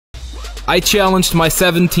I challenged my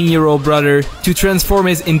 17-year-old brother to transform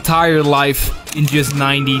his entire life in just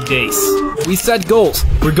 90 days. We set goals.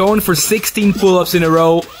 We're going for 16 pull-ups in a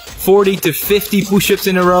row, 40 to 50 push-ups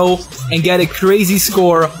in a row, and get a crazy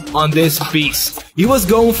score on this beast. He was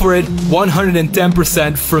going for it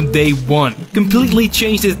 110% from day one. Completely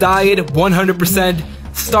changed his diet 100%,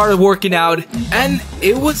 started working out, and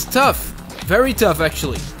it was tough. Very tough,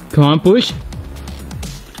 actually. Come on, push.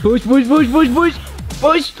 Push, push, push, push, push.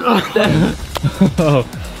 Push!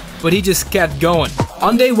 But he just kept going.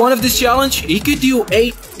 On day one of this challenge, he could do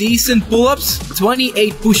 8 decent pull-ups,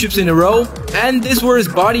 28 push-ups in a row, and these were his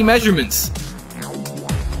body measurements.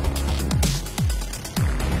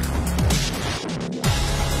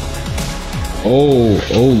 Oh,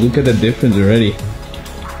 look at the difference already.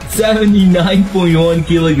 79.1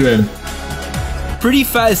 kilograms. Pretty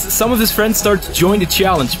fast, some of his friends started to join the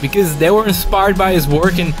challenge because they were inspired by his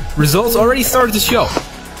work and results already started to show.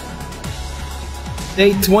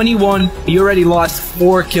 Day 21, he already lost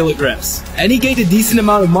 4 kilograms. And he gained a decent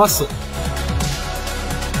amount of muscle.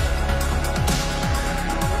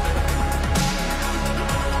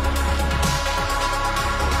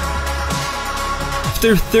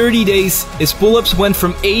 After 30 days, his pull-ups went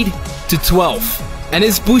from 8 to 12. And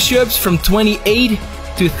his push-ups from 28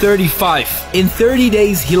 to 35. In 30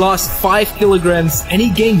 days, he lost 5 kilograms and he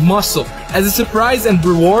gained muscle. As a surprise and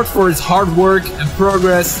reward for his hard work and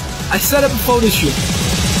progress, I set up a photo shoot.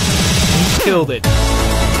 He killed it.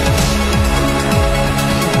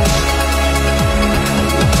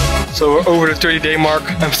 So we're over the 30-day mark.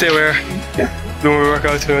 I'm still here doing my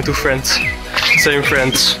workout with my 2 friends. Same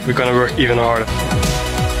friends, we're gonna work even harder.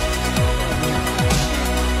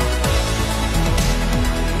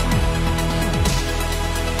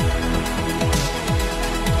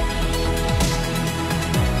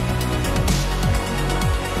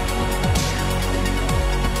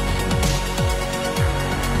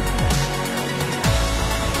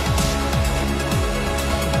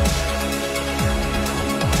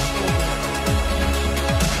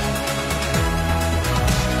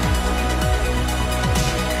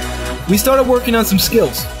 We started working on some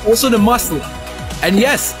skills, also the muscle. And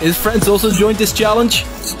yes, his friends also joined this challenge.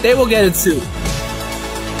 They will get it too.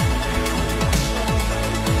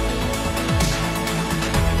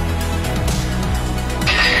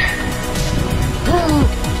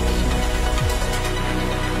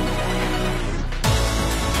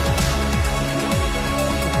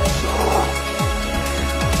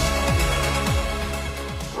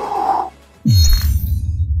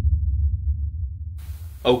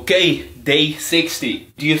 Okay, day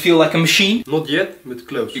 60. Do you feel like a machine? Not yet, but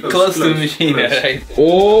close. You're close to the machine, right?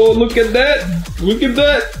 Oh, look at that! Look at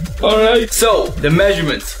that! Alright. So, the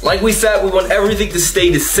measurements. Like we said, we want everything to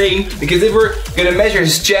stay the same. Because if we're gonna measure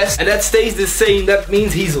his chest and that stays the same, that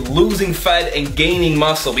means he's losing fat and gaining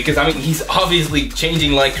muscle. Because I mean, he's obviously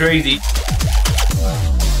changing like crazy.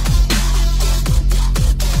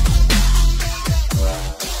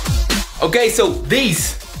 Okay, so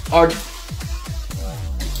these are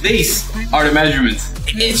the measurements.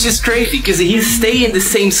 It's just crazy because he's staying the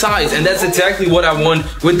same size, and that's exactly what I want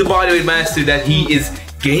with the Bodyweight Master, that he is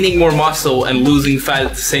gaining more muscle and losing fat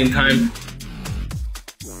at the same time.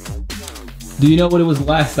 Do you know what it was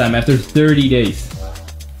last time after 30 days?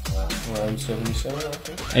 Around 77, I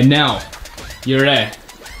think. And now, you're at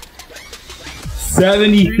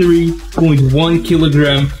 73.1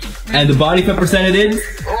 kilogram, and the body fat percentage is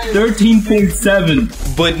 13.7.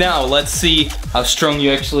 But now, let's see how strong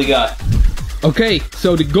you actually got. Okay,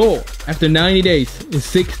 so the goal after 90 days is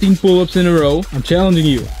 16 pull-ups in a row. I'm challenging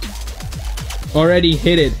you. Already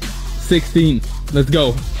hit it. 16. Let's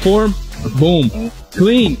go. Form. Boom.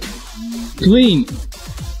 Clean. Clean.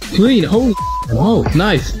 Clean. Holy. Oh,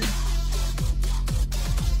 nice.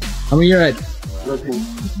 How many you're at?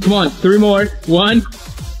 Come on, 3 more. 1,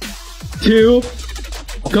 2.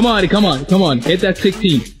 Come on, come on, come on. Hit that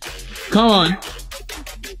 16. Come on.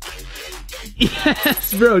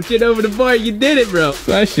 Yes, bro. Chin over the bar. You did it, bro.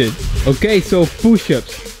 Smash it. Okay, so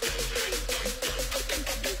push-ups.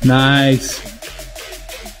 Nice.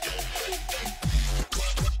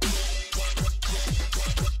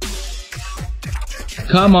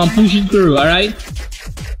 Come on, push it through, alright?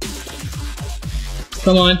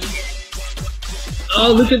 Come on.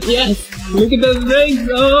 Oh, look at, yes. Look at those rings.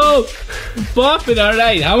 Oh, pop it,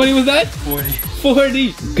 alright. How many was that? 40.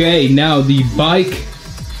 40. Okay, now the bike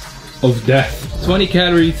of death. 20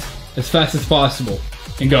 calories as fast as possible.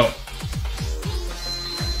 And go.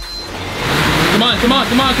 Come on, come on,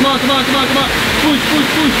 come on, come on, come on, come on, come on. Push, push,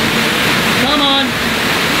 push. Come on.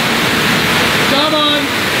 Come on.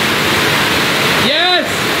 Yes.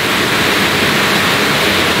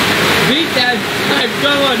 Beat that time.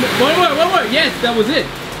 Come on. One more. Yes, that was it.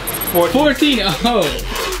 14. Oh.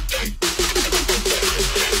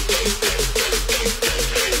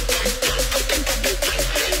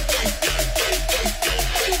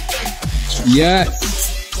 Yes.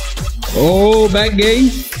 Oh, back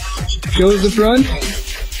gaze. Shows the front.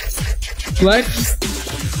 Flex.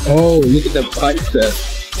 Oh, look at the bicep.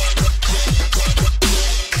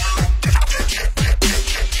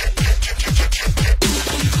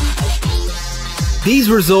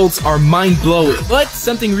 These results are mind-blowing, but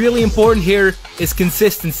something really important here is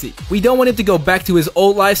consistency. We don't want him to go back to his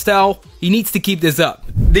old lifestyle. He needs to keep this up.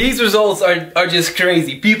 These results are just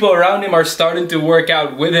crazy. People around him are starting to work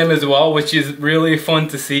out with him as well, which is really fun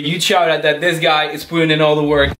to see. You shout out that this guy is putting in all the work.